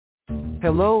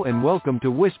Hello and welcome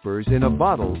to Whispers in a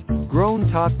Bottle,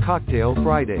 Grown Talk Cocktail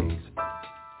Fridays.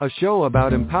 A show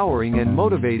about empowering and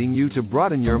motivating you to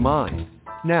broaden your mind.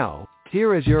 Now,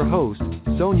 here is your host,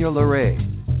 Sonia LeRae.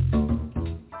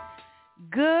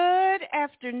 Good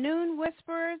afternoon,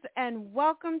 Whisperers, and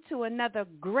welcome to another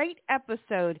great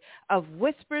episode of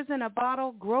Whispers in a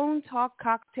Bottle, Grown Talk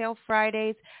Cocktail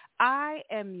Fridays. I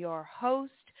am your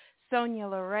host, Sonia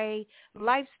LeRae,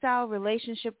 lifestyle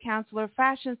relationship counselor,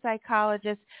 fashion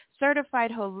psychologist,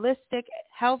 certified holistic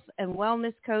health and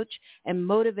wellness coach, and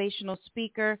motivational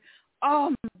speaker. Oh,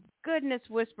 my goodness,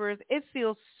 Whisperers, it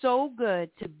feels so good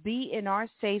to be in our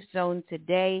safe zone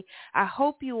today. I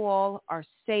hope you all are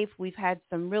safe. We've had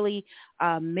some really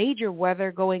major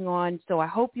weather going on, so I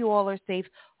hope you all are safe.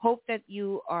 Hope that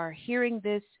you are hearing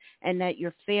this and that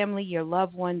your family, your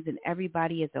loved ones, and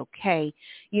everybody is okay.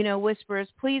 You know, Whisperers,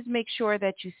 please make sure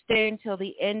that you stay until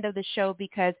the end of the show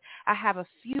because I have a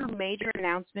few major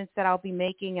announcements that I'll be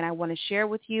making and I want to share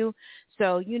with you.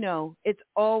 So, you know, it's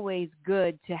always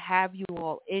good to have you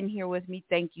all in here with me.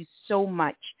 Thank you so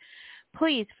much.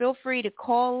 Please feel free to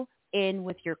call in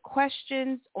with your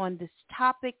questions on this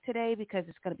topic today because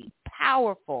it's going to be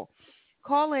powerful.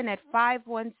 Call in at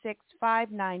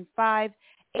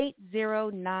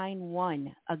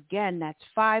 516-595-8091. Again, that's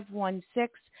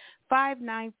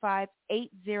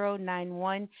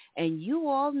 516-595-8091. And you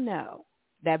all know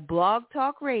that Blog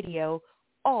Talk Radio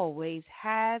always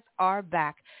has our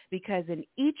back because in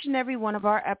each and every one of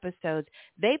our episodes,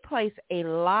 they place a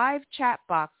live chat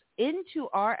box into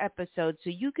our episodes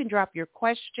so you can drop your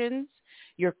questions,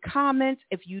 your comments.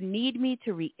 If you need me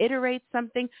to reiterate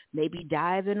something, maybe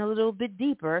dive in a little bit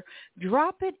deeper,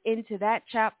 drop it into that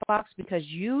chat box because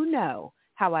you know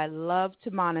how I love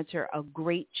to monitor a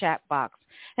great chat box.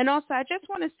 And also, I just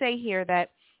want to say here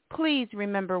that please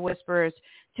remember, Whisperers,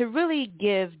 to really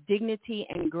give dignity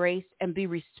and grace and be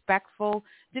respectful.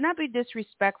 Do not be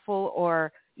disrespectful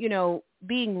or, you know,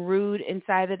 being rude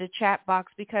inside of the chat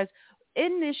box because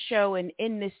in this show and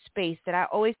in this space that I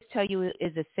always tell you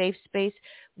is a safe space,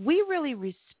 we really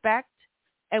respect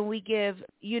and we give,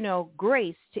 you know,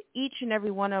 grace to each and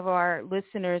every one of our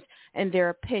listeners and their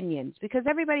opinions because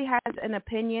everybody has an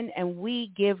opinion and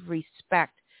we give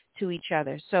respect to each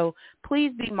other. So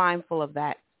please be mindful of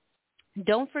that.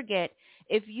 Don't forget,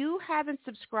 if you haven't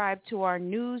subscribed to our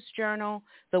news journal,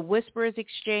 the Whispers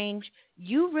Exchange,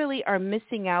 you really are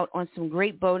missing out on some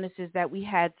great bonuses that we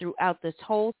had throughout this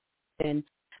whole season,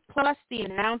 plus the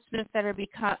announcements that are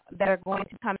going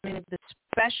to come in, the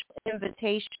special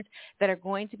invitations that are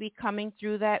going to be coming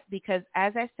through that, because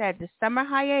as I said, the summer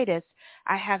hiatus,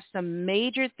 I have some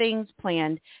major things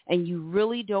planned, and you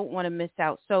really don't want to miss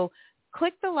out. So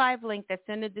click the live link that's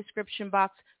in the description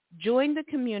box. Join the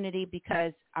community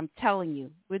because I'm telling you,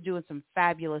 we're doing some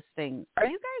fabulous things. Are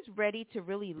you guys ready to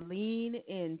really lean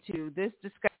into this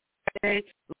discussion today,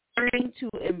 learning to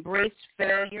embrace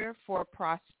failure for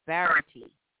prosperity?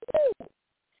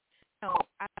 Now,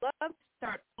 I love to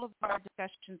start all of our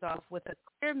discussions off with a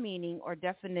clear meaning or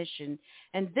definition,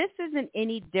 and this isn't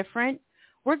any different.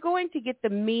 We're going to get the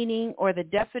meaning or the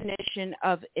definition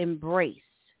of embrace.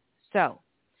 So,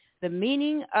 the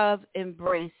meaning of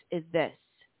embrace is this: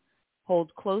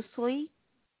 hold closely,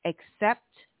 accept,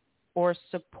 or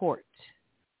support.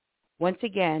 Once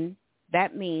again,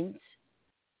 that means,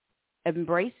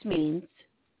 embrace means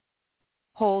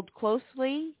hold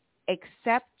closely,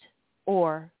 accept,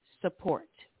 or support.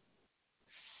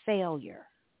 Failure.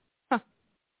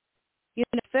 You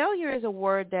know, failure is a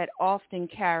word that often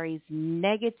carries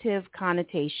negative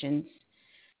connotations,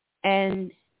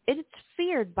 and it's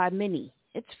feared by many.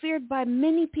 It's feared by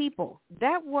many people.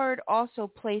 That word also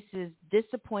places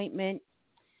disappointment.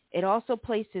 It also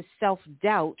places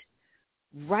self-doubt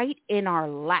right in our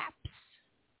laps.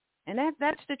 And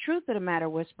that's the truth of the matter,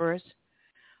 Whisperers.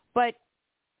 But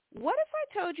what if I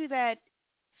told you that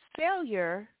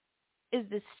failure is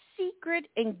the secret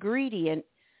ingredient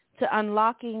to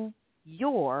unlocking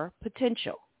your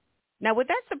potential? Now, would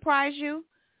that surprise you?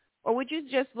 Or would you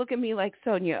just look at me like,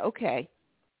 Sonia, okay.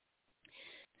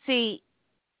 See,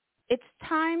 it's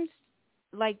times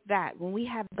like that when we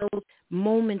have those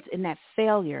moments in that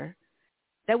failure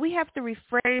that we have to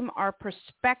reframe our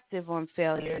perspective on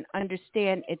failure and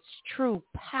understand its true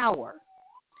power.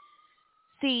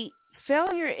 See,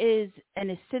 failure is an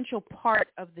essential part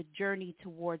of the journey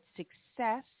towards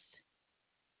success.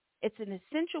 It's an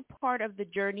essential part of the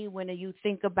journey when you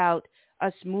think about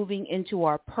us moving into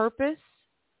our purpose.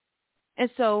 And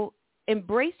so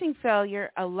embracing failure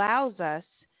allows us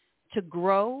to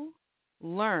grow,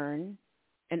 learn,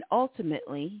 and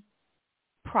ultimately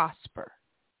prosper.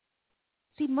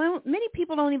 See, many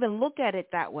people don't even look at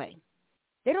it that way.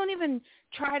 They don't even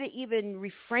try to even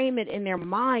reframe it in their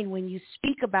mind when you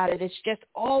speak about it. It's just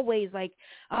always like,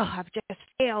 oh, I've just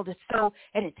failed.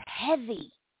 And it's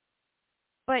heavy.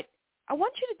 But I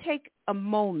want you to take a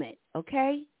moment,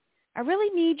 okay? I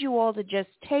really need you all to just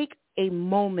take a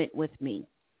moment with me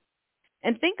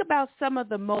and think about some of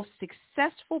the most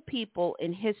successful people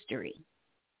in history.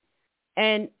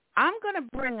 And I'm going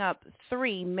to bring up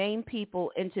 3 main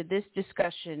people into this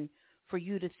discussion for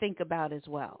you to think about as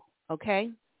well, okay?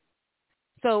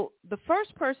 So the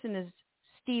first person is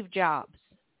Steve Jobs.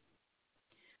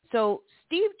 So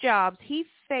Steve Jobs, he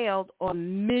failed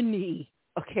on many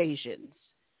occasions.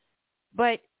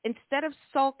 But instead of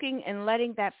sulking and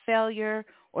letting that failure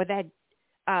or that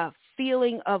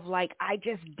feeling of like, I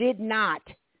just did not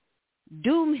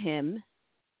doom him,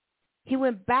 he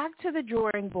went back to the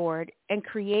drawing board and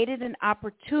created an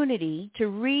opportunity to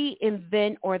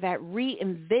reinvent, or that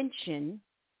reinvention,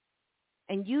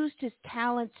 and used his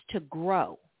talents to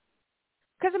grow.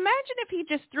 Because imagine if he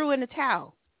just threw in a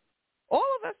towel. All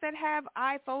of us that have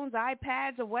iPhones,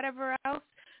 iPads, or whatever else,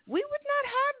 we would not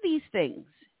have these things.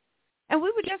 And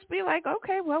we would just be like,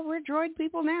 okay, well, we're droid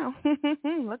people now.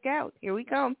 Look out. Here we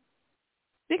come.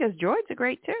 Because droids are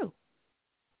great too.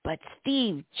 But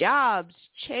Steve Jobs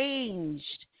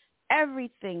changed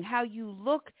everything, how you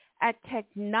look at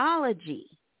technology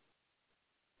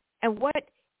and what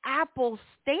Apple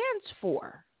stands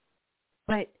for.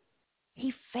 But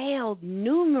he failed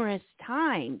numerous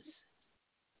times.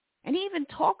 And he even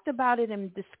talked about it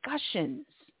in discussions.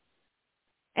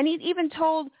 And he even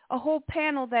told a whole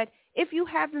panel that if you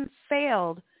haven't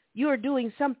failed, you are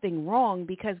doing something wrong,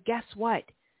 because guess what?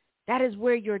 That is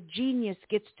where your genius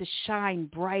gets to shine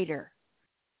brighter.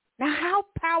 Now, how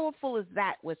powerful is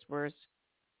that, Whisperers?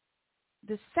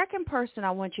 The second person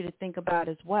I want you to think about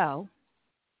as well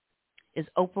is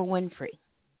Oprah Winfrey.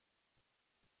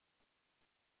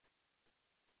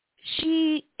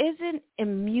 She isn't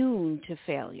immune to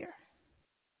failure.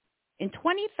 In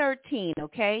 2013,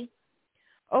 okay,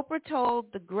 Oprah told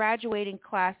the graduating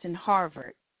class in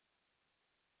Harvard,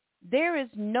 there is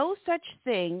no such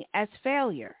thing as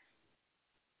failure.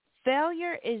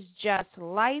 Failure is just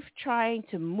life trying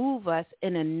to move us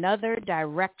in another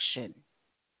direction.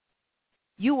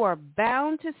 You are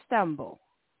bound to stumble.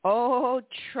 Oh,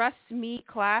 trust me,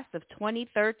 class of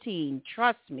 2013,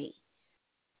 trust me.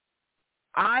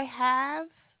 I have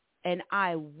and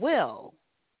I will,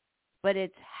 but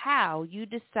it's how you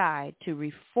decide to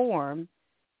reform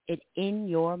it in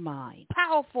your mind.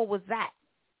 Powerful was that?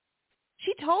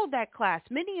 She told that class.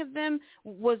 Many of them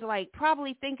was like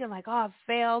probably thinking like, oh, I've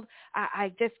failed.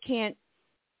 I just can't,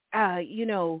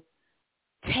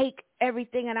 take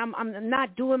everything, and I'm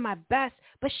not doing my best.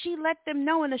 But she let them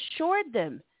know and assured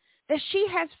them that she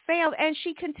has failed, and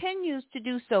she continues to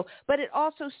do so. But it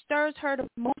also stirs her to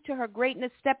move to her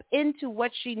greatness, step into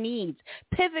what she needs,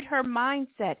 pivot her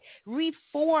mindset,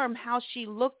 reform how she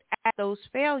looked at those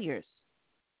failures.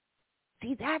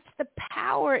 See, that's the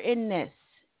power in this.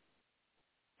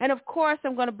 And of course,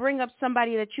 I'm going to bring up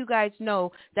somebody that you guys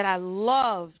know that I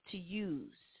love to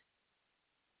use.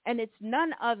 And it's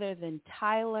none other than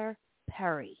Tyler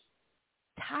Perry.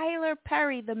 Tyler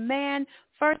Perry, the man,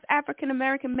 first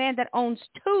African-American man that owns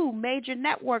 2 major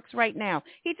networks right now.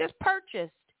 He just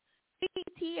purchased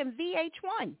BET and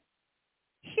VH1.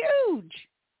 Huge.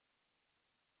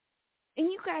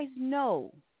 And you guys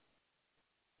know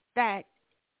that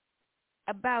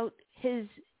about his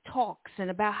talks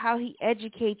and about how he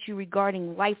educates you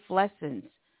regarding life lessons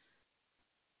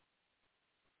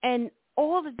and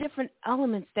all the different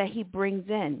elements that he brings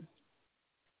in.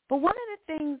 But one of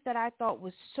the things that I thought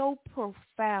was so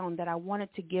profound that I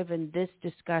wanted to give in this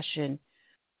discussion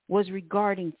was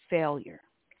regarding failure.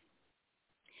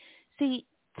 See,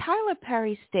 Tyler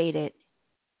Perry stated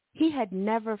he had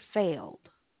never failed.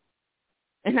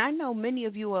 And I know many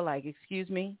of you are like, excuse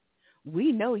me,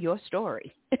 we know your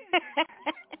story.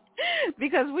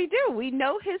 Because we do. We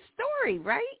know his story,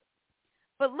 right?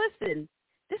 But listen,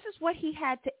 this is what he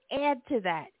had to add to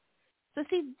that. So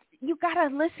see, you got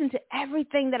to listen to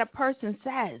everything that a person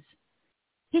says.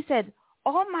 He said,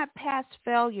 all my past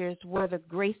failures were the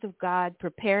grace of God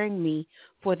preparing me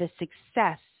for the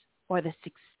success or the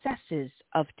successes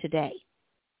of today.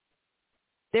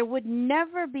 There would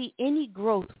never be any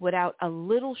growth without a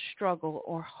little struggle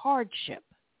or hardship.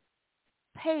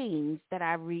 Pains that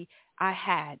I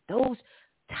had, those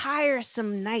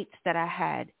tiresome nights that I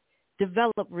had,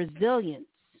 developed resilience.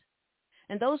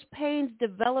 And those pains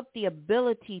developed the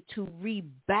ability to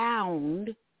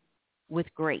rebound with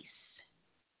grace.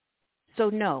 So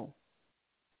no,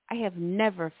 I have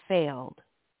never failed.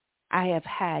 I have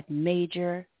had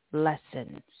major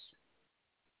lessons.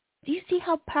 Do you see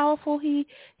how powerful he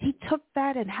took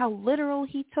that and how literal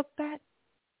he took that?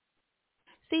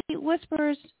 See,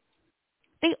 Whisperers,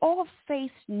 they all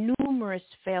face numerous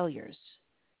failures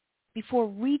before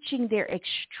reaching their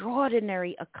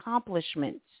extraordinary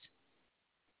accomplishments.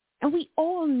 And we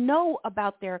all know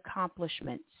about their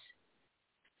accomplishments.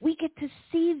 We get to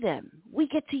see them. We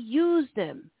get to use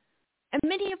them. And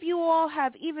many of you all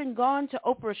have even gone to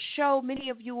Oprah's show. Many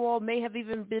of you all may have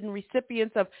even been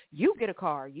recipients of, you get a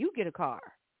car, you get a car.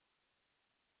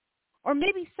 Or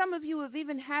maybe some of you have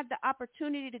even had the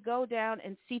opportunity to go down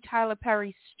and see Tyler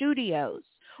Perry's studios,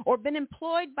 or been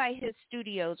employed by his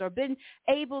studios, or been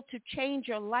able to change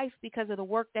your life because of the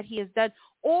work that he has done,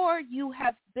 or you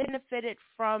have benefited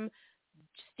from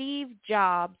Steve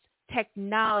Jobs'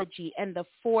 technology and the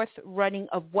fourth running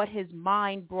of what his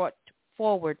mind brought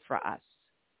forward for us.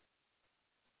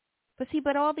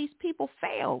 But all these people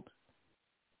failed.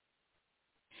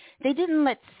 They didn't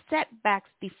let setbacks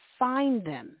define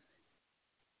them.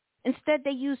 Instead,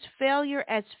 they used failure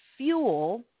as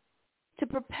fuel to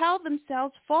propel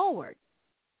themselves forward.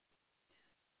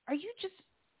 Are you just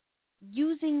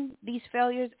using these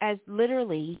failures as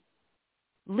literally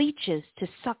leeches to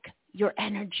suck your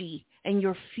energy and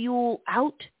your fuel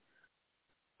out?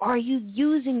 Or are you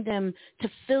using them to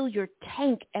fill your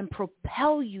tank and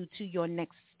propel you to your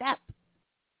next step?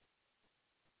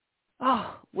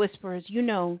 Oh, Whisperers,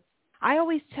 I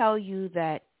always tell you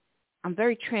that I'm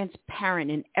very transparent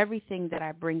in everything that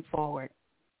I bring forward.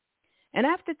 And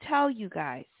I have to tell you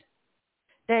guys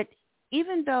that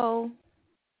even though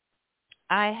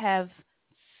I have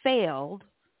failed,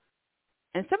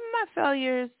 and some of my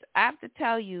failures, I have to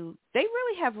tell you, they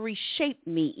really have reshaped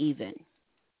me even.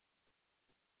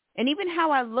 And even how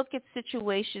I look at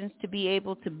situations to be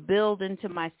able to build into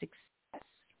my success.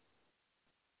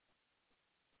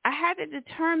 I had to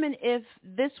determine if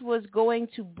this was going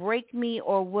to break me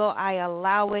or will I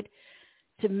allow it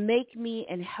to make me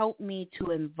and help me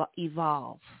to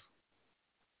evolve.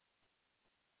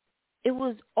 It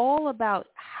was all about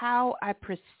how I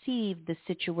perceived the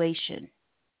situation.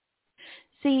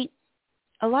 See,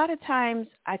 a lot of times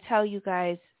I tell you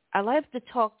guys, I love to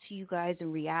talk to you guys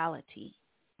in reality.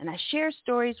 And I share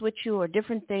stories with you or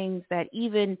different things that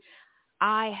even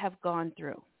I have gone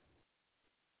through.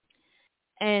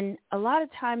 And a lot of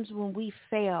times when we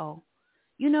fail,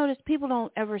 you notice people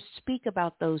don't ever speak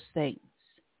about those things.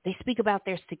 They speak about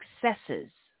their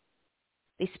successes.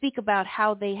 They speak about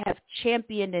how they have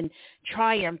championed and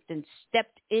triumphed and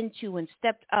stepped into and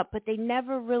stepped up, but they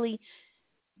never really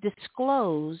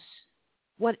disclose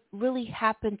what really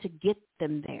happened to get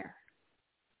them there.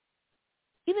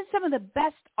 Even some of the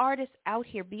best artists out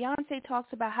here, Beyonce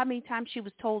talks about how many times she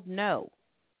was told no.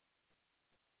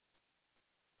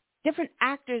 Different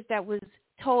actors that was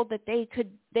told that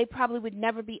they probably would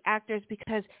never be actors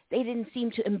because they didn't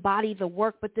seem to embody the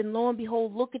work. But then lo and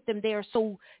behold, look at them. They are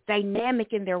so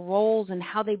dynamic in their roles and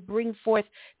how they bring forth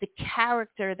the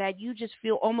character that you just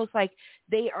feel almost like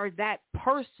they are that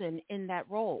person in that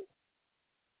role.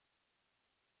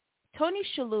 Tony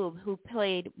Shalhoub, who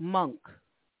played Monk,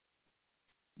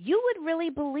 you would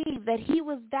really believe that he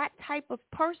was that type of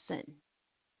person.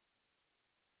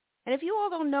 And if you all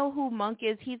don't know who Monk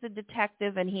is, he's a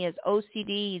detective and he has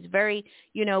OCD. He's very,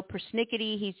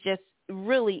 persnickety. He's just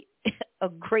really a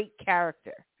great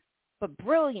character, but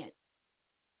brilliant.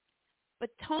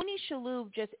 But Tony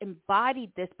Shalhoub just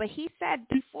embodied this. But he said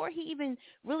before he even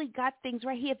really got things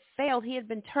right, he had failed. He had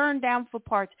been turned down for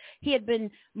parts. He had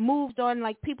been moved on,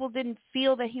 like people didn't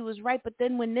feel that he was right. But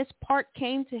then when this part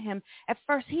came to him, at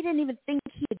first he didn't even think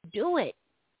he could do it.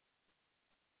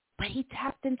 But he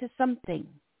tapped into something.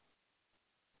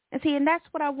 And see, and that's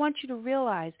what I want you to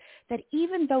realize, that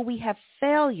even though we have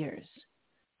failures,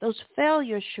 those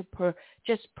failures should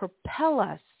just propel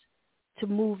us to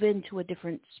move into a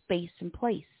different space and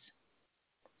place.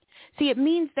 See, it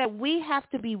means that we have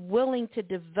to be willing to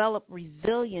develop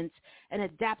resilience and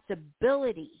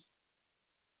adaptability.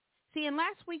 See, in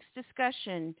last week's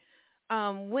discussion,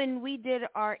 when we did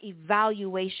our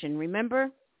evaluation,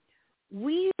 remember?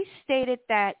 We stated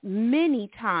that many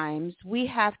times we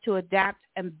have to adapt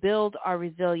and build our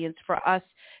resilience for us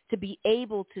to be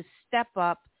able to step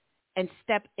up and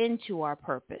step into our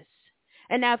purpose.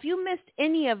 And now if you missed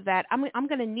any of that, I'm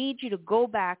going to need you to go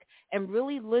back and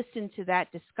really listen to that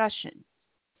discussion.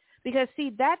 Because,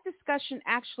 see, that discussion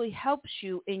actually helps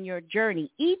you in your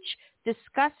journey. Each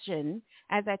discussion,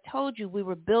 as I told you, we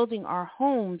were building our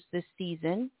homes this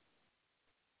season.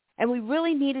 And we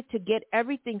really needed to get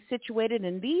everything situated.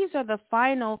 And these are the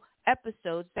final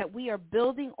episodes that we are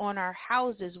building on our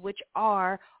houses, which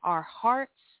are our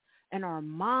hearts and our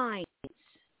minds.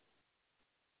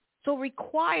 So it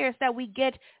requires that we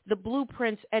get the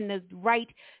blueprints and the right,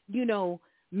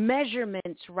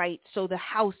 measurements right so the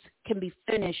house can be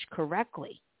finished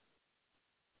correctly.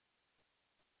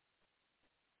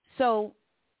 So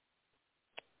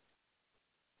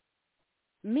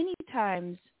many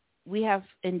times we have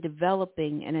in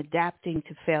developing and adapting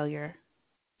to failure,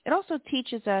 it also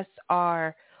teaches us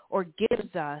or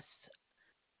gives us,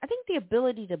 I think, the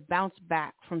ability to bounce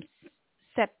back from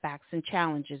setbacks and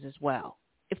challenges as well.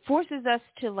 It forces us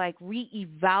to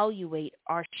reevaluate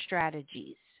our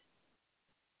strategies,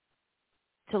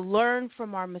 to learn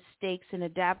from our mistakes and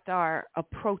adapt our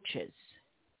approaches.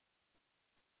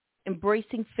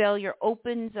 Embracing failure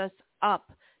opens us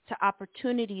up to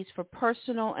opportunities for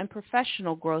personal and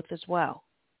professional growth as well.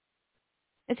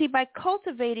 And see, by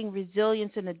cultivating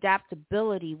resilience and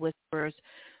adaptability, Whisperers,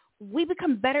 we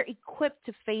become better equipped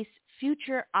to face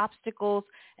future obstacles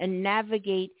and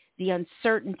navigate the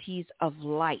uncertainties of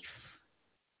life.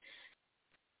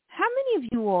 How many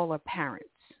of you all are parents?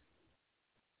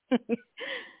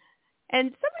 And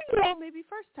some of you all may be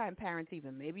first-time parents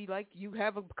even. Maybe you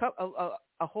have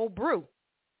a whole brew.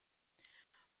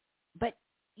 But,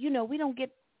 we don't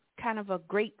get kind of a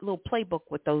great little playbook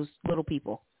with those little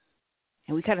people.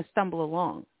 And we kind of stumble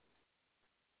along.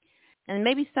 And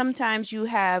maybe sometimes you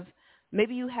have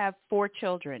 4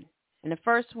 children. And the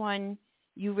first one,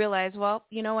 you realize, well,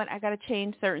 you know what, I got to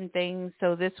change certain things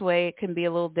so this way it can be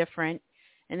a little different.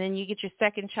 And then you get your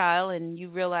second child and you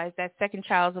realize that second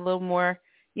child is a little more,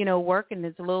 work, and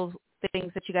there's a little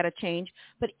things that you got to change.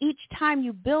 But each time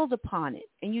you build upon it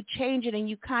and you change it and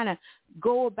you kind of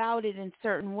go about it in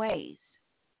certain ways.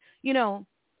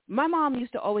 My mom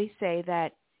used to always say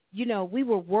that, we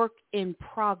were work in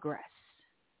progress.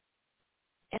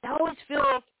 And I always feel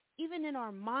like even in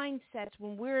our mindsets,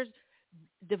 when we're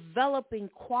developing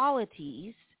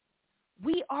qualities,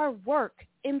 we are work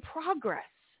in progress.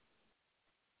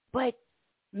 But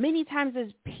many times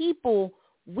as people,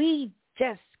 we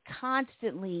just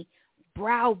constantly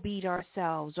browbeat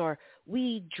ourselves, or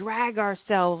we drag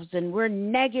ourselves and we're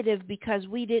negative because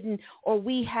we didn't, or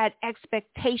we had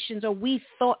expectations, or we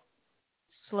thought.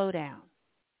 Slow down.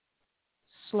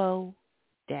 Slow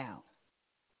down.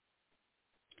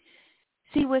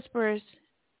 See, Whisperers,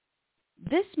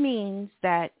 this means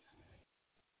that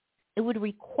it would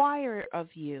require of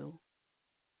you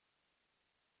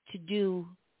to do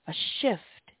a shift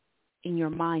in your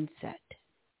mindset.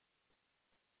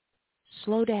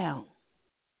 Slow down.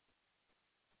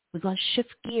 We're going to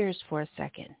shift gears for a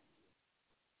second.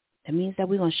 That means that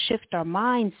we're going to shift our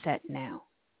mindset now.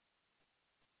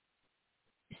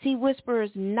 See,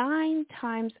 Whisperers, 9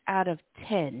 times out of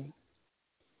 10,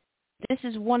 this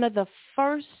is one of the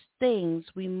first things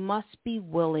we must be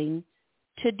willing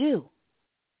to do.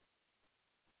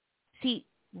 See,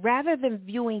 rather than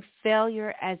viewing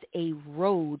failure as a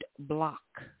roadblock,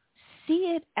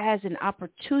 see it as an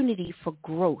opportunity for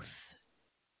growth.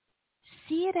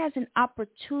 See it as an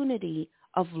opportunity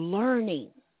of learning.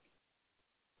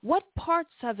 What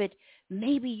parts of it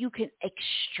maybe you can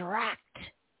extract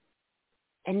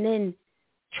and then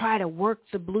try to work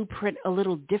the blueprint a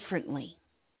little differently.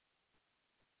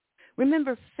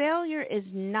 Remember, failure is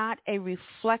not a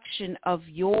reflection of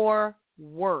your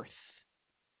worth,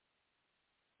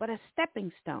 but a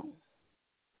stepping stone.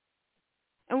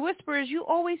 And Whisperers, you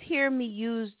always hear me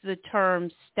use the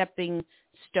term stepping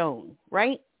stone,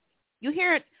 right? You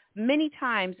hear it many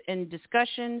times in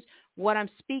discussions, what I'm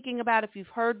speaking about, if you've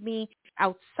heard me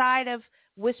outside of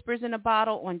Whispers in a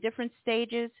Bottle on different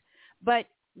stages. But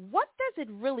what does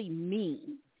it really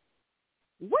mean?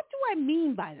 What do I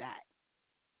mean by that?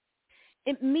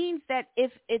 It means that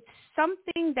if it's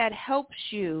something that helps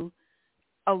you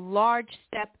a large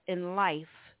step in life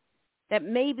that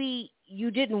maybe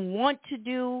you didn't want to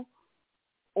do,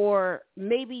 or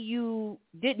maybe you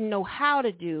didn't know how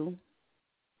to do,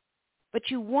 but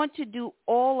you want to do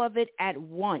all of it at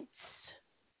once.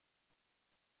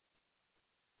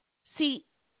 See,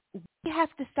 we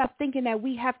have to stop thinking that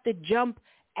we have to jump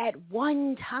at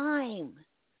one time.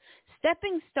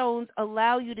 Stepping stones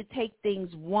allow you to take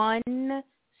things one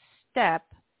step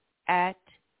at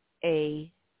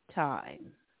a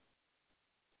time.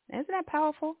 Isn't that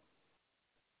powerful?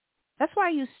 That's why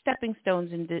I use stepping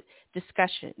stones in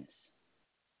discussions.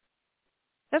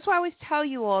 That's why I always tell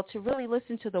you all to really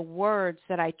listen to the words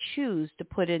that I choose to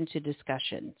put into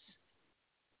discussions.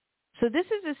 So this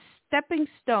is a stepping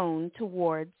stone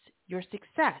towards your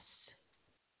success.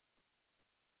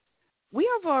 We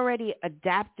have already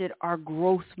adapted our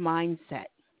growth mindset.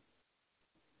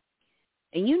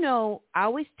 And I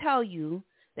always tell you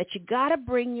that you got to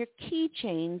bring your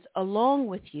keychains along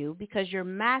with you because your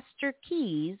master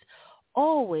keys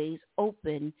always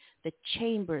open the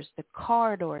chambers, the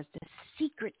corridors, the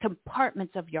secret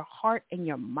compartments of your heart and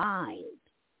your mind.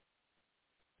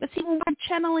 But see, when we're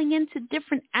channeling into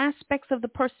different aspects of the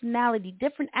personality,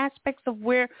 different aspects of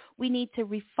where we need to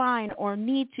refine or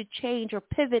need to change or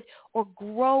pivot or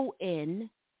grow in,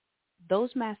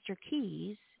 those master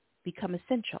keys become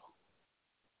essential.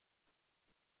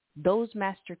 Those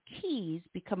master keys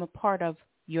become a part of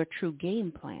your true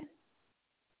game plan.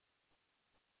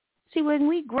 See, when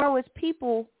we grow as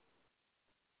people,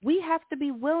 we have to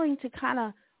be willing to kind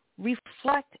of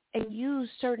reflect and use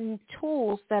certain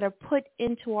tools that are put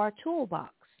into our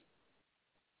toolbox.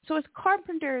 So as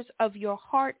carpenters of your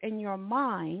heart and your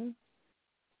mind,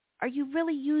 are you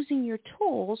really using your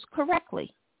tools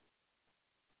correctly?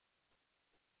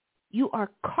 You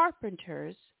are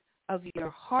carpenters of your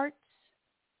hearts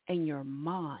and your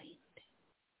mind.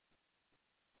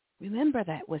 Remember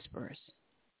that, Whisperers.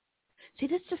 See,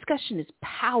 this discussion is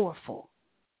powerful.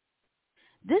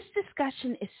 This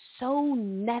discussion is so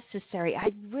necessary.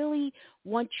 I really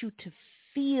want you to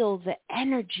feel the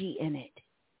energy in it.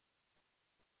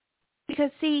 Because,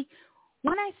 see,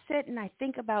 when I sit and I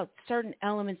think about certain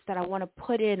elements that I want to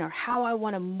put in or how I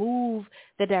want to move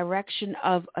the direction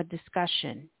of a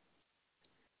discussion,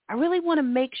 I really want to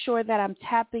make sure that I'm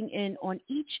tapping in on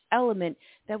each element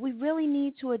that we really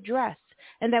need to address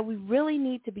and that we really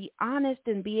need to be honest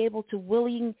and be able to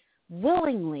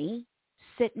willingly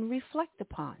sit and reflect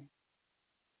upon.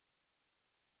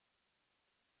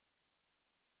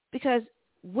 Because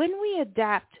when we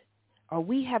adapt or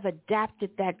we have adapted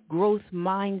that growth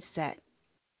mindset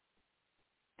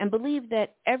and believe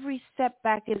that every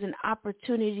setback is an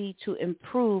opportunity to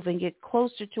improve and get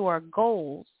closer to our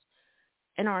goals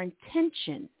and our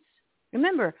intentions.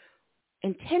 Remember,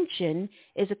 intention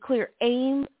is a clear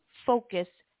aim, focus,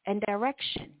 and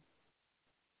direction.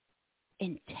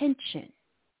 Intention.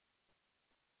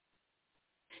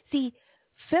 See,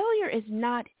 failure is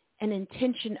not an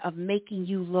intention of making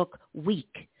you look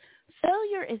weak.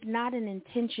 Failure is not an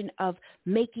intention of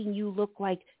making you look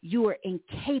like you are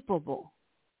incapable.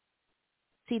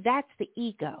 See, that's the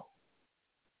ego.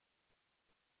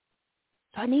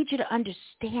 So I need you to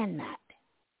understand that.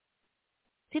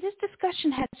 See, this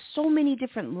discussion has so many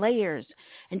different layers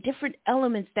and different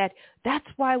elements that's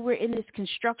why we're in this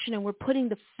construction and we're putting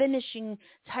the finishing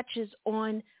touches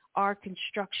on our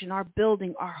construction, our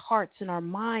building, our hearts and our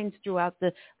minds throughout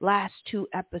the last 2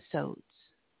 episodes.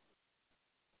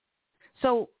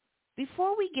 So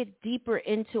before we get deeper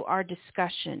into our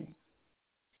discussion,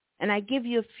 and I give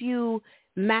you a few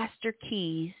master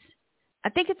keys, I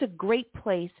think it's a great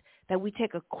place that we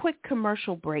take a quick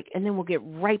commercial break and then we'll get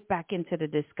right back into the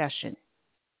discussion.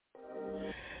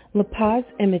 La Paz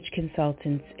Image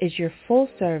Consultants is your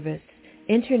full-service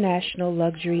international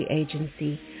luxury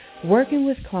agency working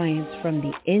with clients from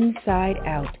the inside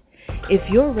out. If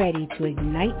you're ready to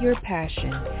ignite your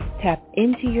passion, tap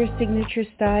into your signature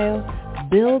style,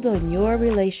 build on your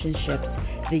relationships,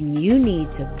 then you need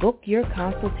to book your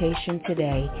consultation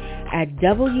today at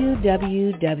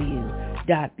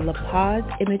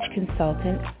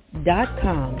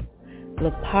www.lapazImageConsultant.com. La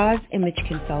Paz Image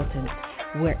Consultants,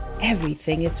 where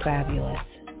everything is fabulous.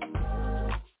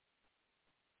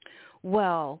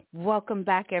 Well, welcome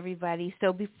back, everybody.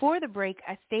 So before the break,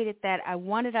 I stated that I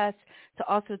wanted us to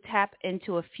also tap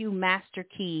into a few master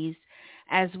keys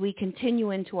as we continue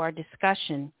into our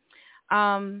discussion.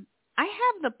 I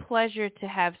have the pleasure to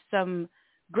have some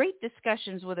great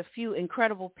discussions with a few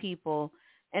incredible people,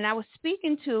 and I was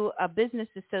speaking to a business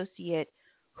associate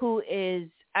who is,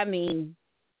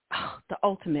 the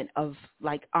ultimate of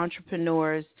like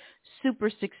entrepreneurs,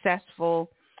 super successful,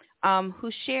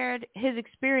 who shared his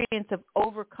experience of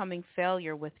overcoming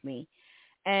failure with me.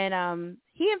 And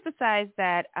he emphasized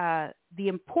that the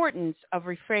importance of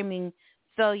reframing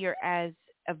failure as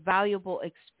a valuable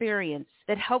experience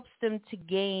that helps them to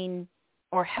gain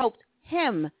or helped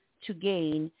him to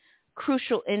gain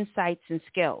crucial insights and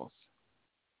skills.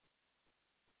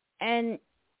 And,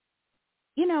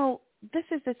 this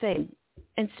is the thing.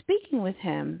 And speaking with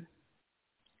him,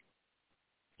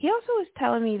 he also was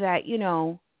telling me that,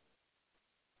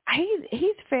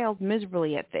 he's failed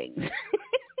miserably at things.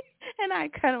 And I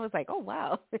kind of was like, oh,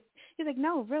 wow. He's like,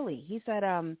 no, really. He said,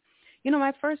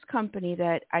 my first company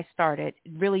that I started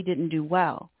really didn't do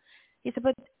well. He said,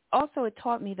 but also it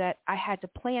taught me that I had to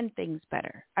plan things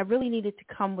better. I really needed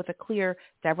to come with a clear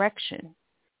direction.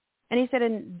 And he said,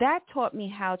 and that taught me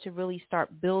how to really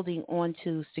start building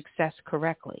onto success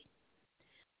correctly.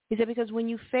 He said, because when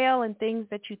you fail in things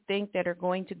that you think that are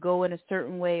going to go in a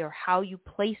certain way, or how you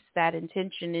place that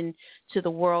intention into the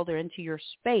world or into your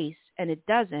space, and it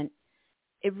doesn't,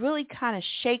 it really kind of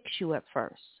shakes you at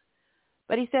first.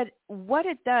 But he said what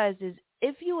it does is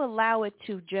if you allow it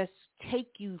to just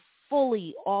take you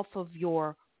fully off of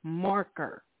your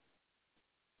marker,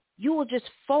 you will just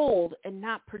fold and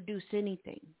not produce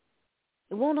anything.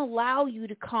 It won't allow you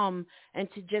to come and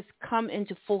to just come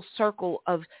into full circle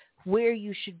of where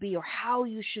you should be or how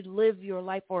you should live your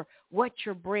life or what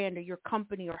your brand or your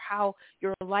company or how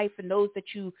your life and those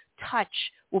that you touch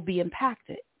will be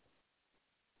impacted.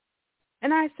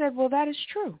 And I said, well, that is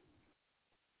true.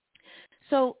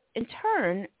 So in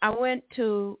turn, I went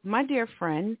to my dear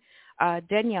friend,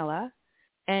 Daniela,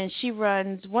 and she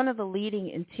runs one of the leading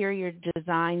interior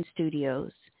design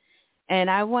studios.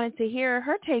 And I wanted to hear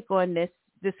her take on this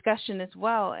discussion as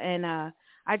well. And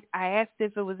I asked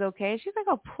if it was okay. She's like,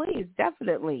 oh, please,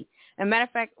 definitely. As a matter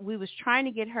of fact, we was trying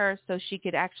to get her so she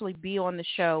could actually be on the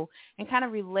show and kind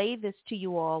of relay this to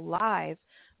you all live.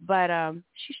 But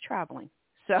she's traveling.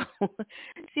 So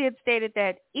she had stated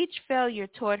that each failure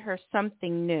taught her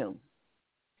something new.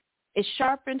 It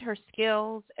sharpened her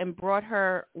skills and brought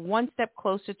her one step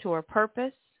closer to her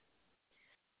purpose.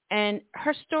 And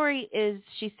her story is,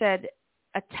 she said,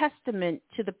 a testament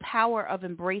to the power of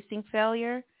embracing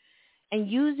failure and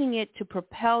using it to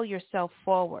propel yourself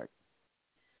forward.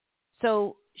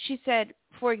 So she said,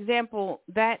 for example,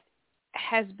 that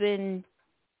has been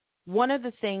one of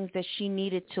the things that she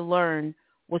needed to learn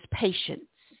was patience,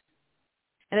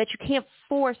 and that you can't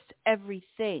force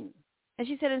everything. And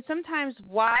she said, and sometimes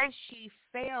why she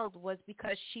failed was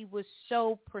because she was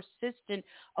so persistent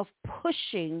of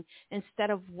pushing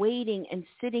instead of waiting and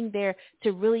sitting there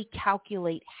to really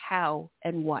calculate how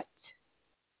and what.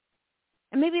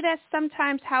 And maybe that's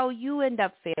sometimes how you end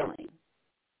up failing,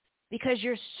 because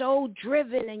you're so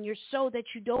driven and you're so that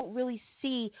you don't really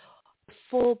see the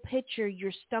full picture.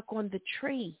 You're stuck on the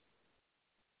tree.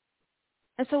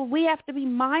 And so we have to be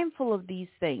mindful of these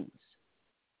things.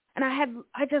 And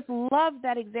I just love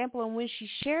that example and when she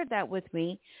shared that with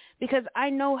me, because I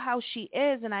know how she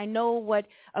is and I know what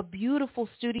a beautiful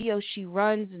studio she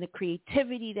runs and the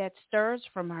creativity that stirs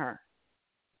from her.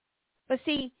 But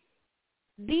see,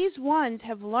 these ones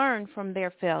have learned from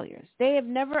their failures. They have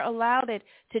never allowed it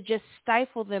to just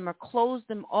stifle them or close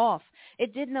them off.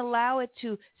 It didn't allow it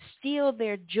to steal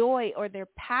their joy or their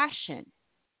passion.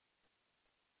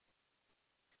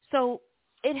 So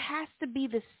it has to be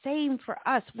the same for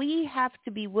us. We have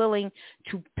to be willing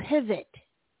to pivot.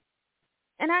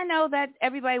 And I know that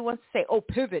everybody wants to say, oh,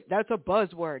 pivot, that's a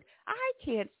buzzword. I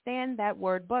can't stand that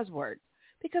word buzzword,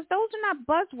 because those are not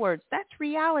buzzwords. That's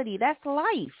reality. That's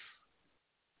life.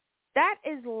 That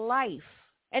is life.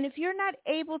 And if you're not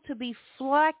able to be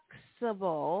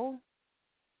flexible,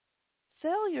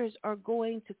 failures are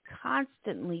going to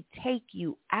constantly take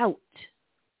you out.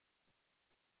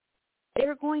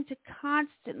 They're going to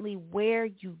constantly wear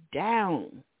you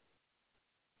down,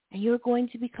 and you're going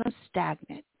to become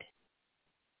stagnant.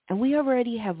 And we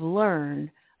already have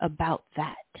learned about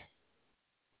that.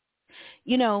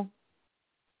 You know,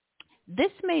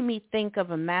 this made me think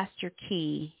of a master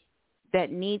key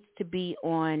that needs to be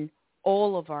on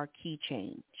all of our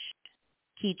keychains.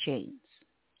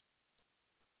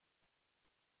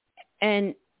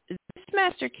 And this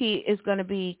master key is going to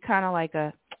be kind of like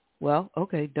a, well,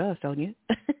 okay, duh, Sonia.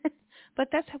 But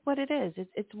that's what it is.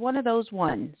 It's one of those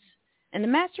ones. And the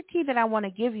master key that I want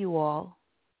to give you all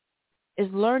is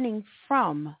learning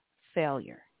from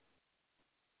failure.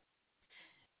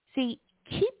 See,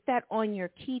 keep that on your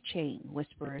keychain,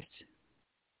 Whisperers.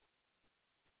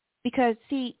 Because,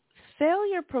 see,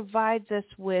 failure provides us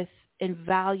with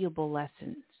invaluable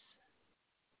lessons,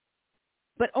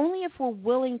 but only if we're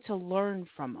willing to learn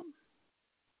from them.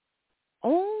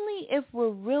 Only if we're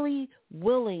really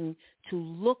willing to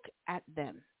look at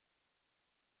them.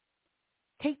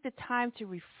 Take the time to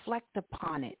reflect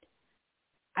upon it.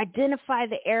 Identify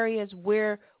the areas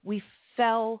where we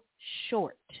fell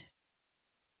short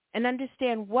and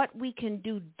understand what we can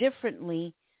do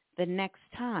differently the next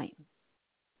time.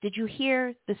 Did you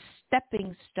hear the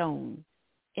stepping stone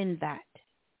in that?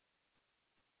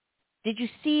 Did you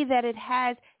see that it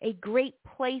has a great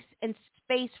place and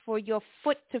space for your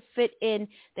foot to fit in,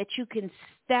 that you can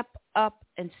step up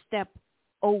and step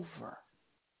over?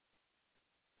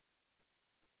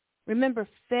 Remember,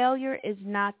 failure is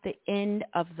not the end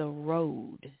of the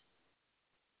road.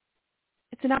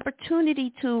 It's an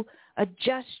opportunity to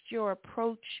adjust your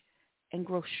approach and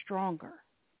grow stronger.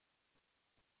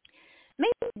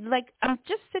 Maybe, like, I'm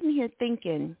just sitting here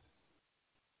thinking,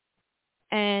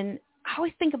 and I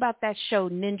always think about that show,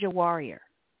 Ninja Warrior.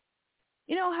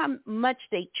 You know how much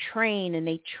they train and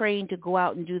they train to go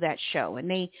out and do that show, and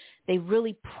they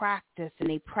really practice and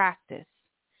they practice.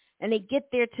 And they get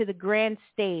there to the grand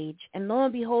stage, and lo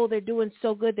and behold, they're doing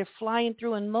so good. They're flying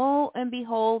through, and lo and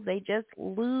behold, they just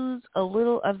lose a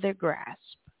little of their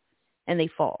grasp, and they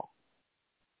fall.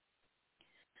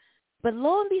 But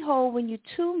lo and behold, when you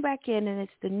tune back in, and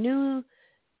it's the new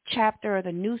chapter or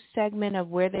the new segment of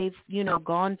where they've,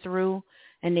 gone through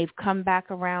and they've come back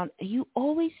around, you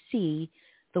always see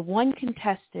the one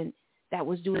contestant that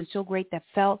was doing so great that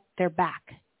felt their back.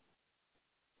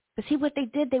 But see what they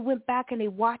did? They went back and they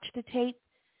watched the tape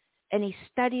and they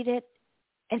studied it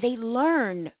and they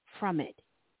learned from it.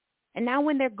 And now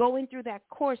when they're going through that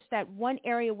course, that one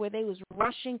area where they was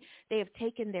rushing, they have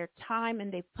taken their time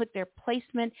and they put their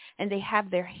placement and they have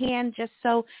their hand just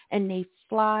so, and they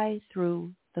fly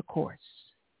through the course.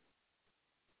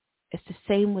 It's the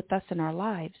same with us in our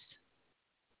lives.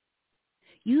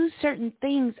 Use certain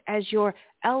things as your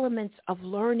elements of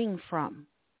learning from.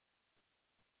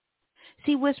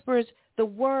 See, Whisperers, the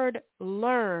word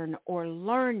learn or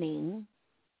learning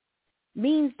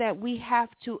means that we have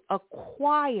to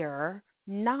acquire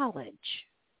knowledge,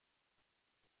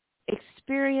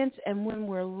 experience, and when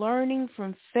we're learning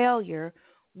from failure,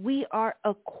 we are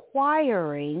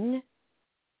acquiring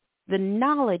the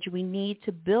knowledge we need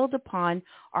to build upon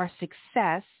our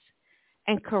success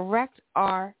and correct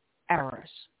our errors.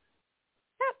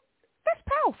 That's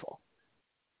powerful.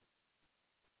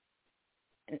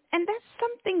 And that's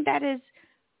something that is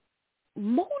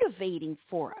motivating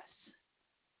for us.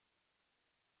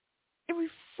 It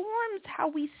reforms how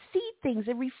we see things.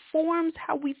 It reforms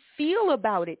how we feel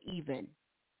about it even.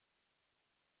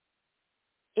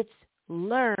 It's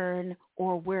learn,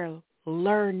 or we're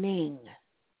learning,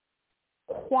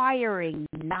 acquiring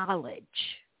knowledge.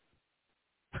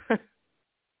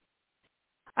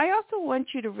 I also want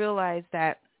you to realize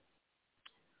that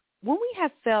when we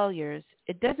have failures,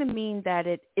 it doesn't mean that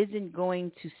it isn't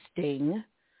going to sting,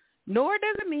 nor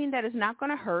does it mean that it's not going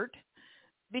to hurt,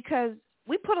 because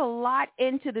we put a lot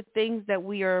into the things that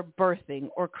we are birthing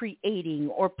or creating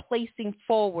or placing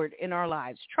forward in our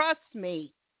lives. Trust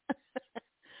me.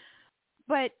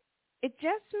 But it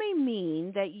just may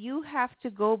mean that you have to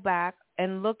go back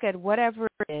and look at whatever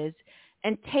it is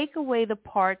and take away the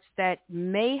parts that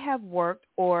may have worked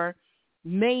or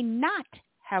may not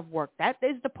have worked. That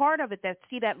is the part of it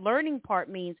that learning part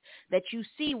means that you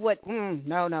see what,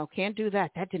 no, can't do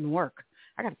that. That didn't work.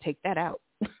 I got to take that out.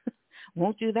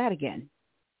 Won't do that again.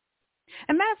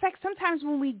 As a matter of fact, sometimes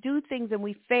when we do things and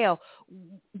we fail,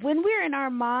 when we're in our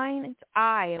mind's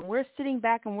eye and we're sitting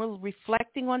back and we're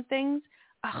reflecting on things,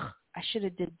 I should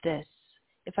have did this.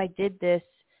 If I did this,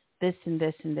 this and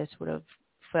this and this would have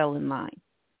fell in line.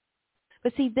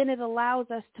 But see, then it allows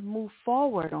us to move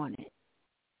forward on it.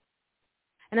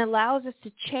 And allows us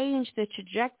to change the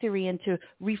trajectory and to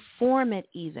reform it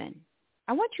even.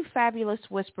 I want you fabulous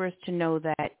whisperers to know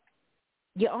that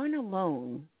you aren't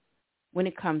alone when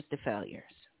it comes to failures.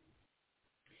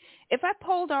 If I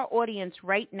polled our audience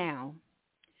right now,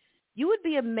 you would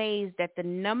be amazed at the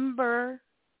number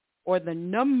or the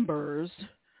numbers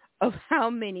of how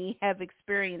many have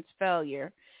experienced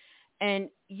failure. And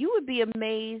you would be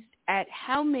amazed at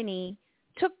how many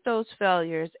took those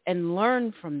failures and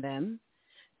learned from them,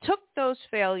 took those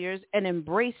failures and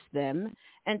embraced them,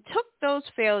 and took those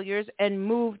failures and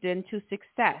moved into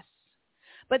success.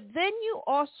 But then you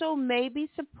also may be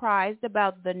surprised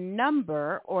about the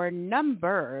number or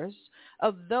numbers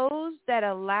of those that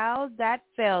allowed that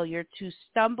failure to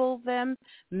stumble them,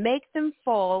 make them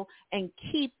fall, and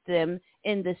keep them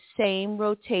in the same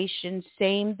rotation,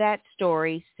 same that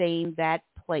story, same that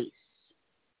place,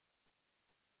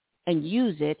 and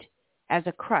use it as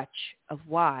a crutch of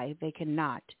why they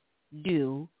cannot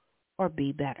do or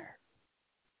be better.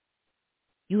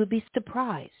 You would be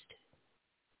surprised.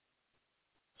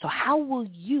 So how will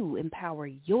you empower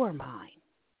your mind?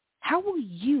 How will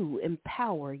you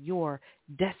empower your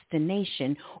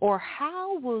destination? Or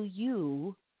how will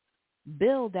you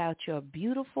build out your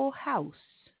beautiful house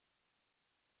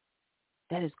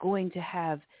that is going to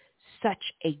have such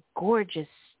a gorgeous,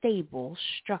 stable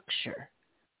structure?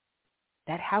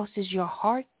 That house is your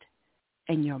heart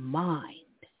and your mind.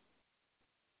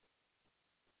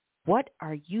 What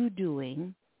are you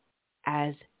doing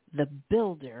as the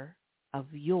builder of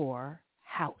your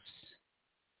house?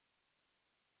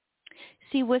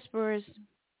 See, whisperers,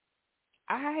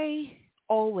 I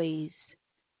always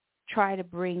try to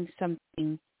bring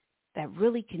something that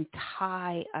really can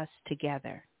tie us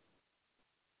together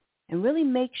and really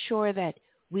make sure that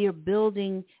we are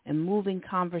building and moving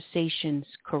conversations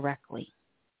correctly.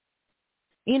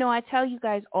 You know, I tell you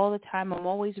guys all the time, I'm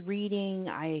always reading.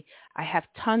 I have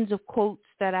tons of quotes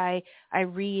that I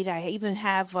read. I even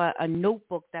have a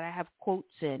notebook that I have quotes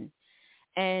in.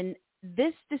 And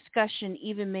this discussion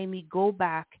even made me go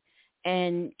back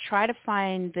and try to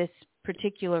find this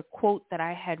particular quote that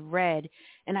I had read.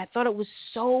 And I thought it was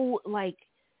so,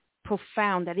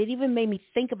 profound that it even made me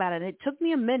think about it. And it took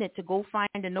me a minute to go find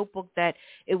a notebook that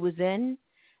it was in.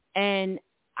 And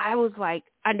I was like,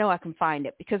 I know I can find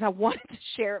it because I wanted to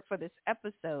share it for this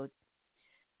episode.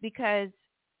 Because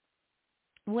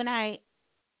when I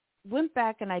went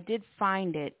back and I did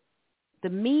find it, the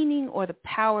meaning or the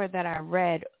power that I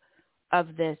read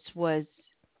of this was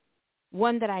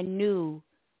one that I knew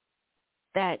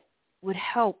that would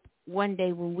help one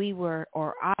day when we were,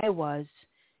 or I was,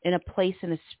 in a place,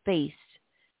 in a space,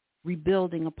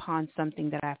 rebuilding upon something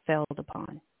that I failed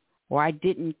upon or I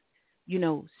didn't,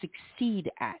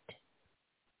 succeed at.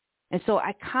 And so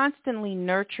I constantly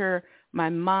nurture my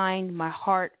mind, my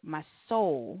heart, my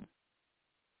soul.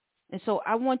 And so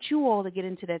I want you all to get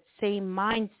into that same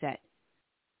mindset.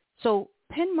 So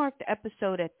pin mark the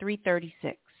episode at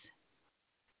 336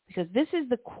 because this is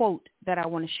the quote that I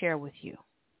want to share with you.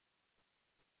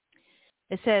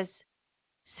 It says,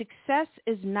 "Success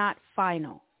is not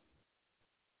final.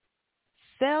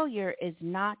 Failure is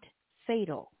not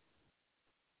fatal.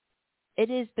 It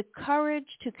is the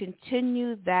courage to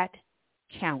continue that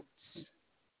counts.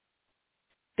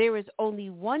 There is only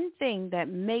one thing that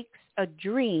makes a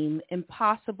dream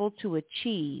impossible to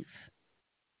achieve,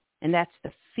 and that's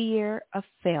the fear of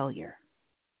failure."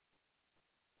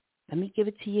 Let me give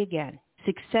it to you again.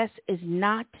 Success is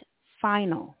not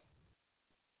final.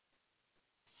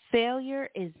 Failure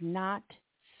is not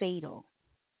fatal.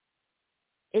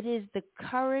 It is the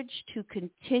courage to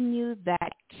continue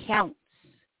that counts.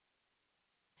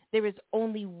 There is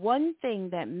only one thing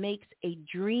that makes a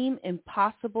dream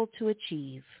impossible to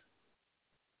achieve.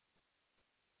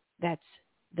 That's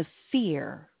the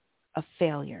fear of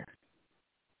failure.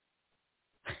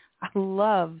 I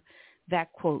love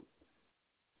that quote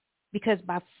because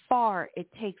by far it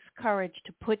takes courage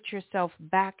to put yourself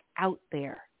back out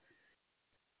there.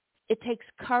 It takes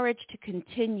courage to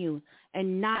continue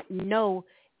and not know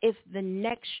if the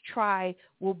next try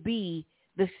will be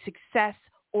the success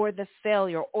or the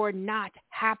failure or not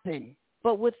happen.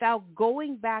 But without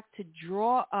going back to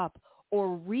draw up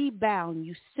or rebound,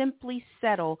 you simply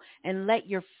settle and let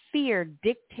your fear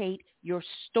dictate your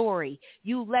story.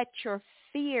 You let your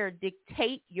fear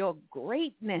dictate your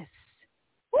greatness.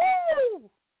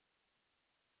 Woo!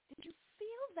 Did you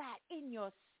feel that in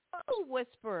your soul,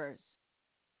 Whispers?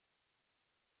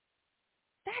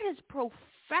 That is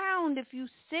profound if you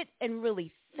sit and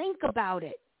really think about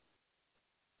it.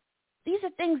 These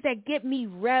are things that get me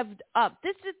revved up.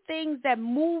 These are things that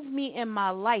move me in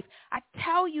my life. I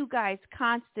tell you guys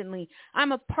constantly,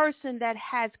 I'm a person that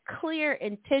has clear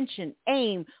intention,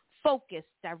 aim, focus,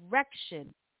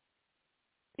 direction,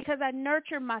 because I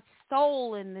nurture my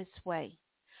soul in this way.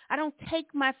 I don't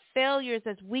take my failures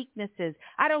as weaknesses.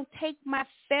 I don't take my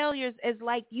failures as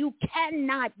like, you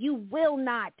cannot, you will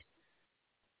not.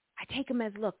 I take them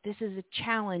as, look, this is a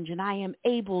challenge and I am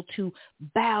able to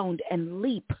bound and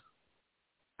leap.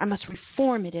 I must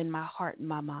reform it in my heart and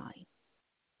my mind.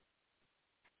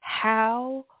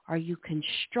 How are you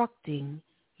constructing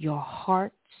your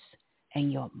hearts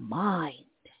and your mind?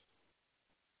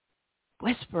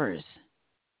 Whispers,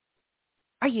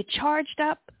 are you charged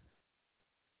up?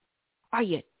 Are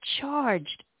you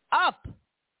charged up?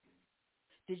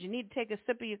 Did you need to take a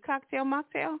sip of your cocktail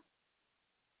mocktail?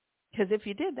 Because if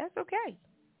you did, that's okay.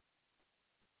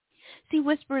 See,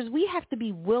 Whispers, we have to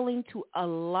be willing to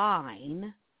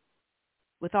align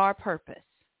with our purpose.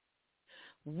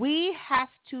 We have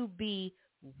to be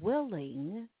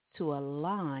willing to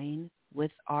align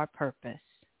with our purpose.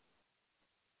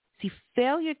 See,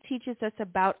 failure teaches us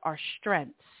about our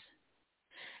strengths.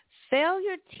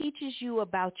 Failure teaches you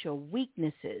about your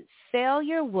weaknesses.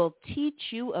 Failure will teach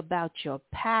you about your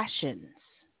passions.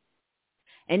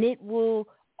 And it will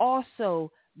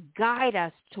also guide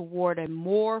us toward a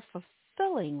more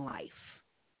fulfilling life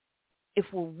if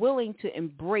we're willing to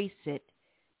embrace it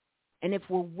and if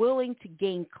we're willing to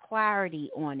gain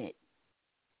clarity on it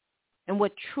and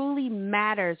what truly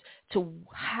matters to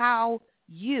how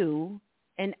you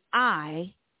and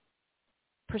I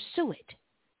pursue it,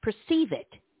 perceive it.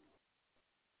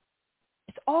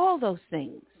 It's all those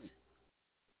things.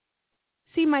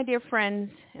 See, my dear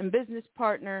friends and business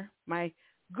partner, my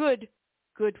good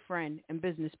friend and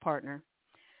business partner,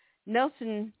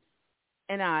 Nelson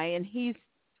and I, and he's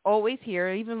always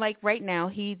here, even like right now,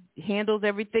 he handles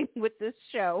everything with this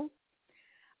show,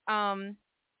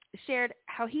 shared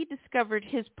how he discovered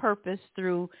his purpose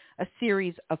through a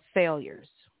series of failures.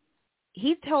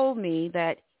 He told me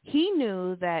that he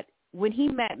knew that when he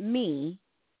met me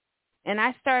and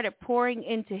I started pouring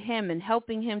into him and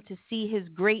helping him to see his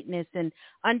greatness and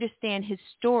understand his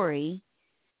story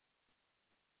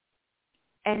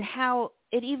and how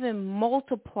it even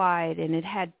multiplied and it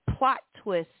had plot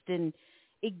twists and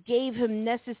it gave him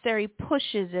necessary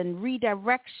pushes and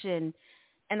redirection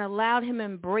and allowed him to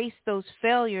embrace those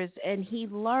failures, and he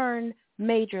learned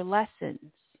major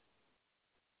lessons.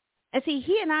 And see,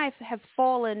 he and I have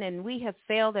fallen and we have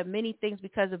failed at many things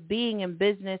because of being in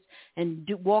business and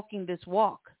walking this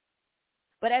walk.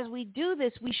 But as we do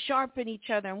this, we sharpen each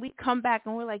other and we come back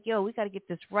and we're like, yo, we got to get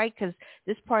this right because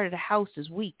this part of the house is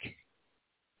weak.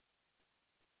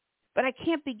 But I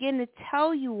can't begin to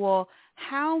tell you all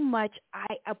how much I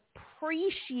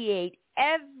appreciate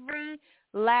every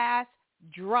last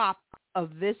drop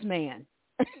of this man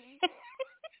and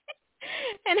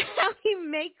how he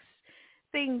makes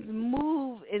things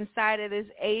move inside of this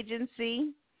agency,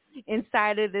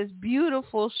 inside of this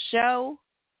beautiful show.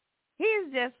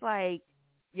 He's just like,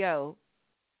 yo,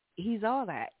 he's all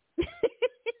that.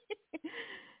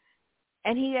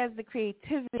 And he has the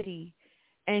creativity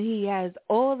and he has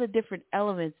all the different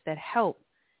elements that help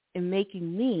in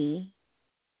making me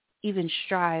even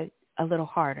strive a little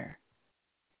harder,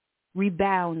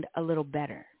 rebound a little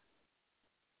better.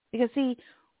 Because, see,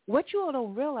 what you all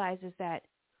don't realize is that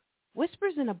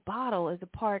Whispers in a Bottle is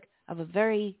a part of a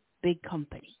very big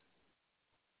company.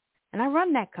 And I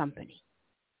run that company.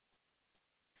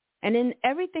 And in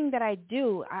everything that I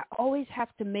do, I always have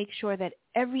to make sure that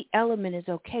every element is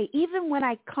okay. Even when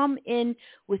I come in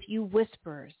with you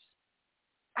whispers,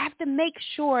 I have to make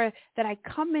sure that I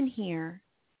come in here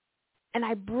and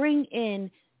I bring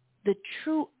in the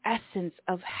true essence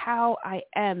of how I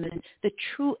am and the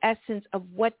true essence of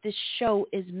what this show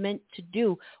is meant to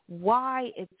do,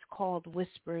 why it's called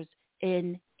Whispers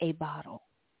in a Bottle,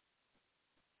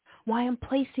 why I'm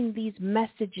placing these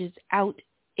messages out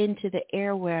into the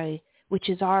airway, which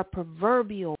is our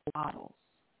proverbial bottles.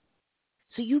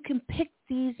 So you can pick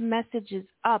these messages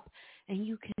up and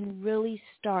you can really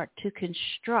start to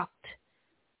construct,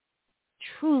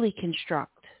 truly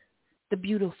construct the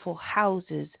beautiful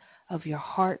houses of your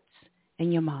hearts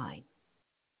and your mind.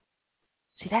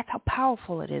 See, that's how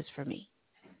powerful it is for me.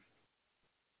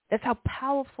 That's how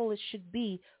powerful it should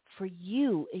be for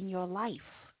you in your life.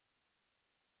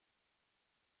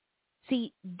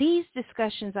 See, these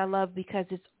discussions I love because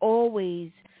it's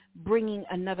always bringing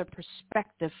another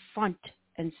perspective front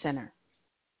and center.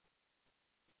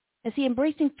 And see,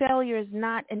 embracing failure is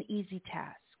not an easy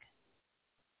task,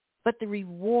 but the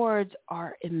rewards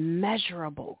are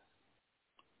immeasurable.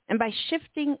 And by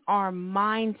shifting our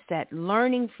mindset,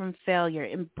 learning from failure,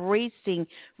 embracing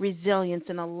resilience,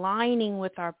 and aligning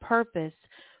with our purpose,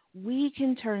 we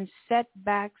can turn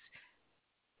setbacks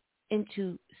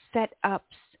into setups,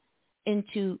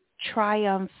 into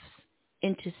triumphs,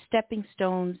 into stepping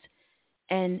stones,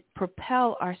 and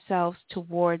propel ourselves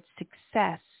towards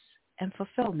success and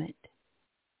fulfillment.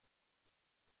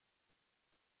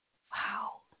 Wow.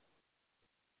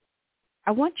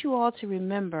 I want you all to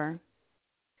remember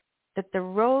that the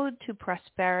road to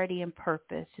prosperity and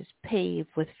purpose is paved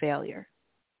with failure.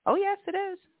 Oh, yes, it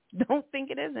is. Don't think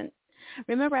it isn't.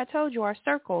 Remember, I told you our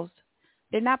circles,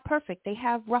 they're not perfect. They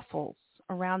have ruffles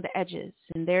around the edges,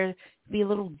 and there be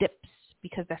little dips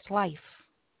because that's life.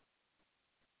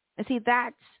 And see,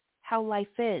 that's how life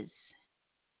is.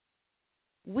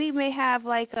 We may have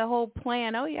like a whole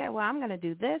plan. Oh, yeah, well, I'm going to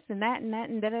do this and that and that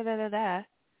and da-da-da-da-da.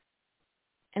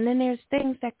 And then there's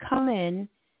things that come in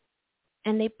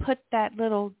and they put that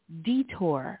little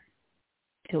detour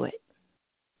to it.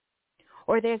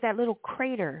 Or there's that little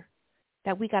crater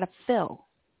that we got to fill.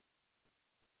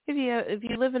 If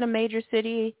you live in a major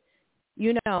city,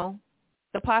 you know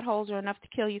the potholes are enough to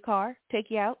kill your car,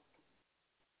 take you out.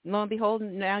 Lo and behold,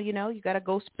 now you know you got to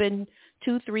go spend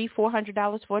 $200, $300,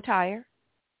 $400 for a tire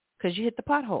because you hit the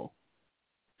pothole.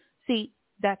 See,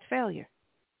 that's failure.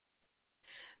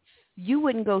 You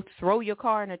wouldn't go throw your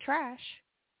car in the trash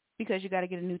because you got to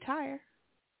get a new tire.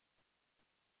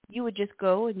 You would just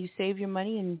go and you save your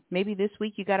money, and maybe this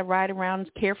week you got to ride around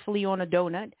carefully on a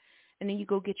donut, and then you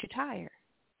go get your tire,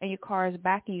 and your car is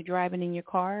back, and you're driving in your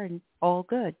car, and all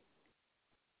good.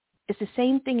 It's the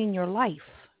same thing in your life.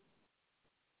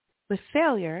 With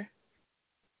failure,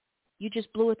 you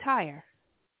just blew a tire.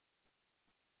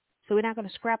 So we're not going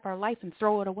to scrap our life and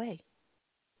throw it away.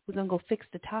 We're going to go fix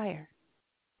the tire.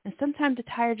 And sometimes the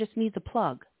tire just needs a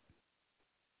plug.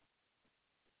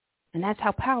 And that's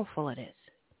how powerful it is.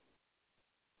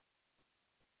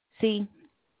 See,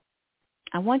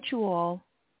 I want you all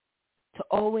to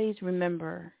always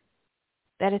remember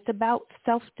that it's about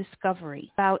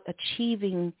self-discovery, about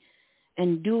achieving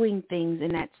and doing things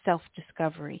in that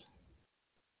self-discovery.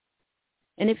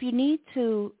 And if you need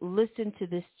to listen to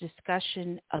this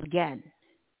discussion again,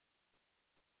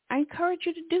 I encourage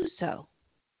you to do so,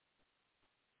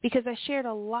 because I shared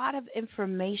a lot of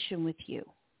information with you.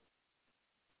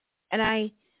 And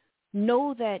I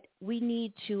know that we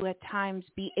need to at times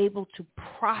be able to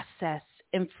process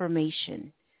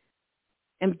information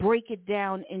and break it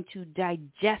down into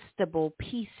digestible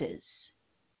pieces.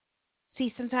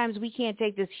 See, sometimes we can't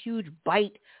take this huge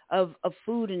bite of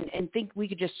food and think we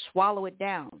could just swallow it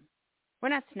down. We're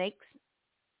not snakes.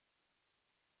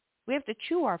 We have to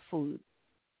chew our food.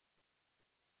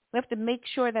 We have to make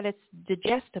sure that it's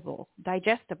digestible.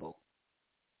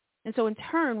 And so in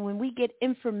turn, when we get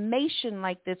information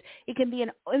like this, it can be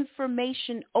an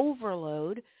information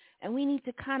overload, and we need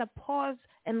to kind of pause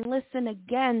and listen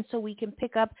again so we can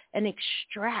pick up and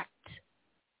extract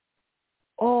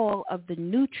all of the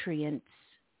nutrients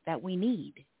that we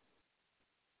need.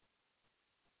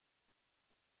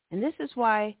 And this is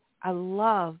why I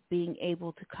love being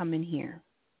able to come in here.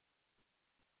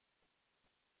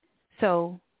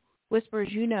 So,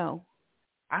 Whispers, you know,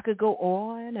 I could go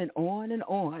on and on and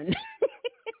on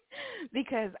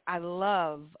because I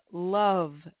love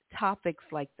topics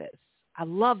like this. I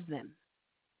love them.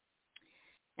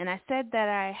 And I said that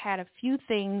I had a few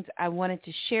things I wanted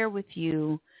to share with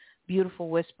you, beautiful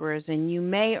Whisperers, and you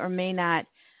may or may not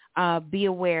be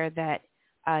aware that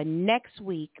next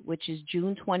week, which is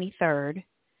June 23rd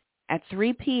at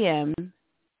 3 p.m.,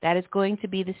 that is going to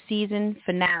be the season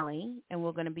finale, and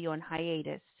we're going to be on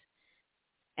hiatus.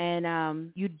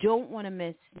 And you don't want to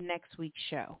miss next week's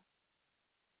show.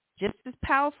 Just as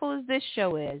powerful as this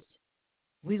show is,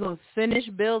 we're going to finish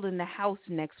building the house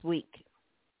next week.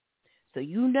 So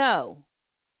you know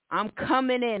I'm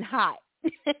coming in hot.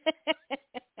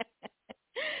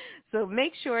 So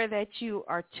make sure that you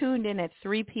are tuned in at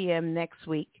 3 p.m. next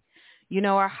week. You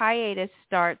know, our hiatus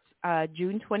starts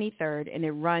June 23rd, and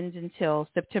it runs until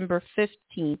September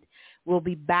 15th. We'll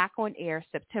be back on air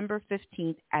September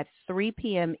 15th at 3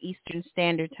 p.m. Eastern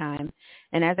Standard Time.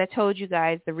 And as I told you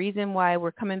guys, the reason why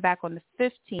we're coming back on the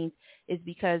 15th is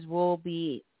because we'll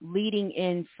be leading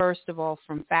in, first of all,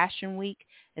 from Fashion Week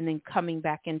and then coming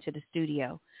back into the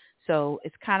studio. So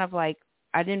it's kind of like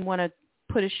I didn't want to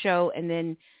put a show and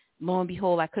then, lo and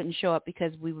behold, I couldn't show up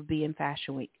because we would be in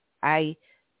Fashion Week. I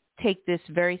take this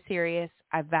very serious.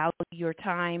 I value your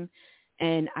time,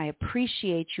 and I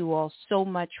appreciate you all so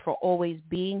much for always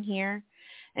being here.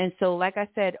 And so, like I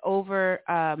said, over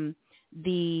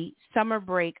the summer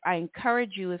break, I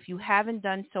encourage you, if you haven't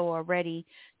done so already,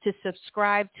 to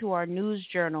subscribe to our news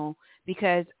journal,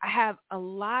 because I have a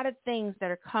lot of things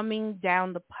that are coming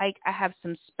down the pike. I have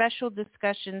some special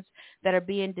discussions that are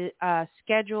being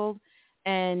scheduled,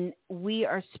 and we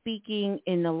are speaking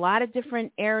in a lot of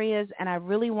different areas, and I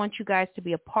really want you guys to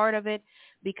be a part of it,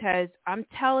 because I'm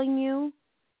telling you,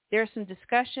 there are some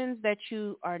discussions that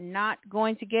you are not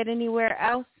going to get anywhere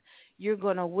else. You're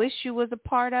going to wish you was a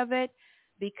part of it,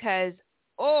 because,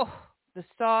 the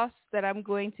sauce that I'm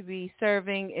going to be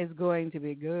serving is going to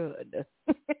be good.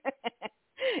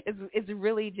 It's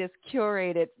really just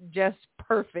curated just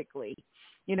perfectly.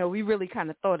 You know, we really kind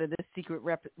of thought of this secret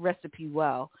recipe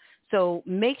well. So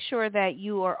make sure that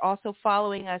you are also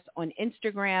following us on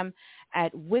Instagram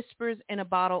at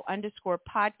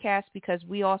whispersinabottle_podcast, because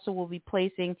we also will be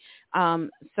placing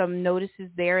some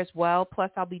notices there as well. Plus,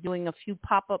 I'll be doing a few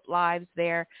pop-up lives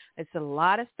there. It's a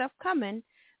lot of stuff coming.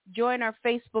 Join our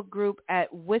Facebook group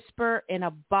at Whisper in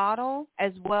a Bottle,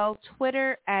 as well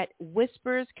Twitter at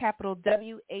Whispers, capital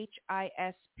WHISPERS,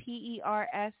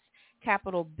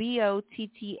 capital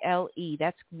BOTTLE.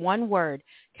 That's one word,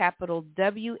 capital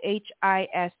WHISPERS,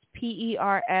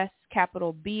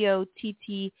 capital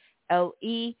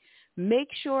BOTTLE. Make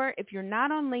sure, if you're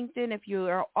not on LinkedIn, if you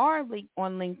are on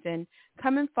LinkedIn,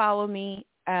 come and follow me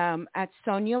at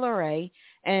Sonia Loray,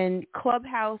 and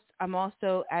Clubhouse, I'm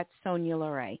also at Sonia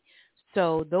Loray.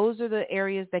 So those are the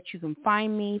areas that you can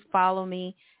find me, follow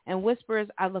me, and Whispers,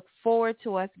 I look forward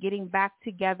to us getting back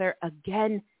together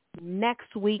again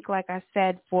next week, like I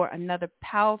said, for another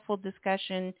powerful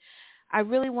discussion. I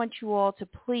really want you all to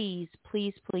please,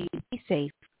 please, please be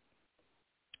safe.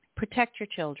 Protect your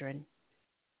children.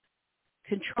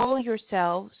 Control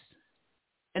yourselves,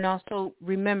 and also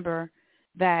remember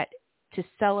that to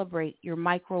celebrate your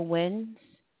micro wins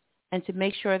and to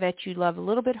make sure that you love a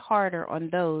little bit harder on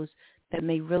those that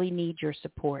may really need your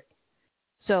support.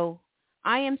 So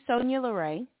I am Sonia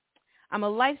LeRae. I'm a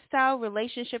lifestyle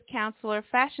relationship counselor,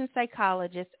 fashion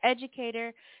psychologist,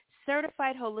 educator,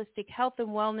 certified holistic health and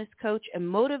wellness coach, and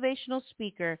motivational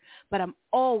speaker, but I'm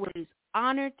always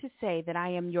honored to say that I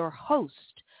am your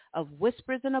host of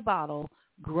Whispers in a Bottle,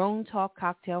 Grown Talk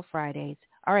Cocktail Fridays.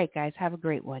 All right, guys, have a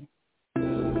great one.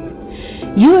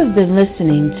 You have been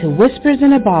listening to Whispers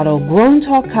in a Bottle, Grown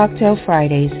Talk Cocktail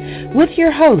Fridays with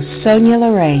your host, Sonia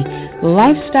LeRae,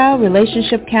 lifestyle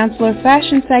relationship counselor,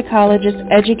 fashion psychologist,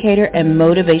 educator, and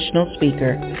motivational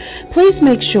speaker. Please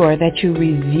make sure that you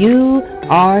review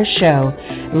our show,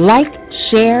 like,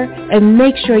 share, and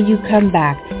make sure you come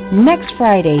back next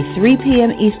Friday, 3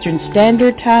 p.m. Eastern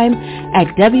Standard Time at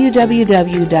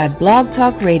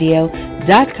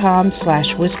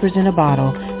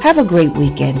www.blogtalkradio.com/whispersinabottle. Have a great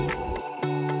weekend.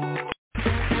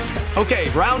 Okay,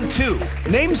 round two.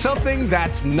 Name something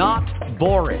that's not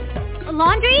boring. A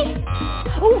laundry?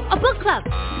 Ooh, a book club.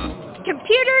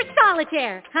 Computer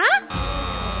solitaire, huh?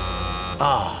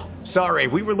 Ah, sorry,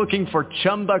 we were looking for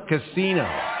Chumba Casino.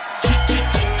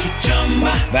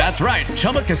 That's right,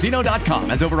 ChumbaCasino.com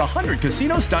has over 100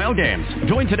 casino-style games.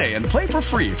 Join today and play for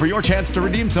free for your chance to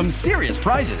redeem some serious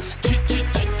prizes.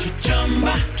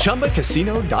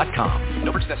 ChumbaCasino.com.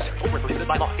 No purchase necessary. Void where prohibited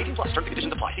by law. 18+ terms and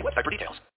conditions apply. See website for details.